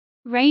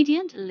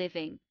Radiant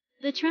Living,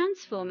 the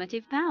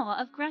Transformative Power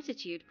of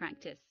Gratitude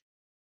Practice.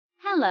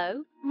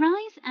 Hello,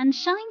 Rise and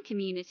Shine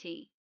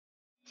community.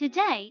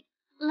 Today,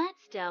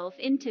 let's delve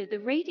into the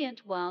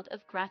radiant world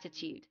of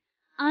gratitude,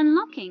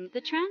 unlocking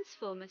the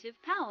transformative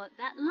power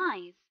that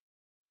lies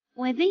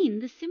within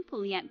the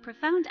simple yet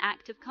profound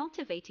act of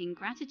cultivating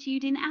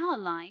gratitude in our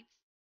lives.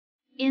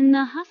 In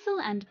the hustle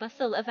and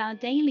bustle of our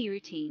daily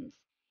routines,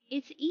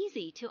 it's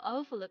easy to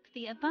overlook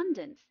the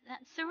abundance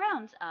that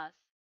surrounds us.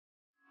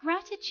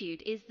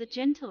 Gratitude is the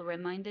gentle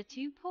reminder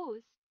to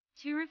pause,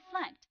 to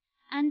reflect,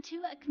 and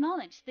to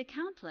acknowledge the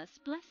countless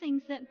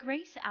blessings that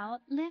grace our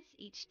lives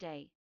each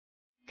day.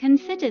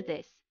 Consider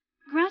this: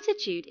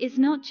 gratitude is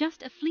not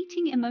just a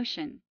fleeting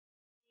emotion,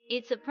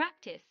 it's a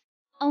practice,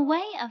 a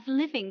way of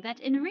living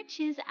that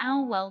enriches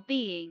our well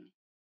being.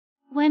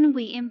 When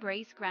we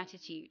embrace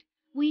gratitude,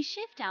 we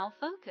shift our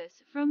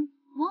focus from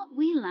what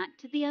we lack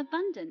to the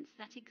abundance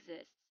that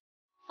exists,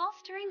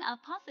 fostering a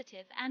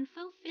positive and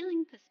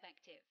fulfilling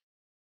perspective.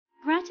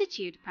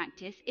 Gratitude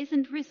practice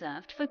isn't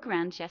reserved for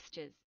grand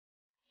gestures.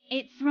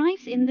 It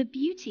thrives in the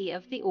beauty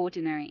of the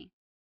ordinary.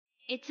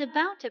 It's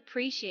about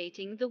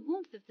appreciating the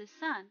warmth of the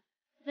sun,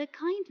 the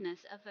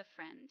kindness of a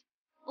friend,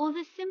 or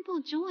the simple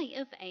joy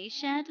of a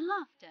shared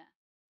laughter.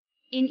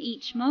 In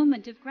each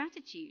moment of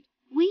gratitude,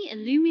 we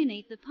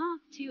illuminate the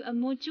path to a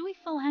more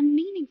joyful and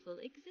meaningful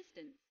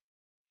existence.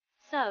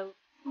 So,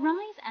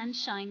 rise and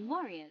shine,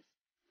 warriors.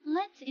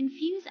 Let's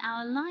infuse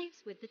our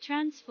lives with the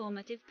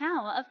transformative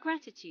power of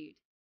gratitude.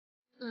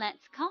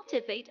 Let's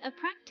cultivate a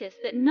practice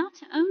that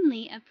not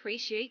only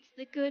appreciates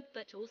the good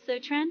but also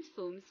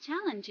transforms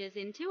challenges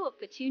into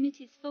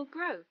opportunities for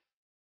growth.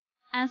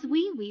 As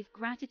we weave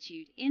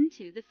gratitude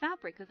into the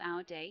fabric of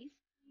our days,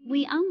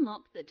 we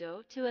unlock the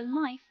door to a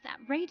life that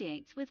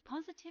radiates with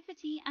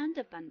positivity and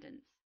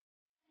abundance.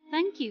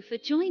 Thank you for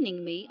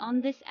joining me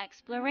on this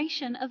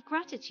exploration of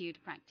gratitude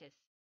practice.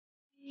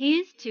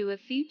 Here's to a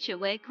future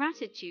where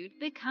gratitude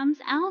becomes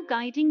our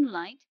guiding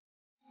light,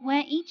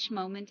 where each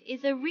moment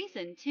is a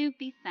reason to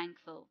be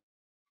thankful,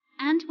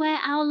 and where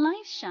our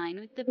lives shine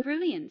with the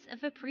brilliance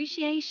of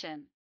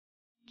appreciation.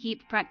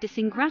 Keep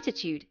practicing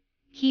gratitude,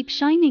 keep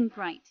shining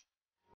bright,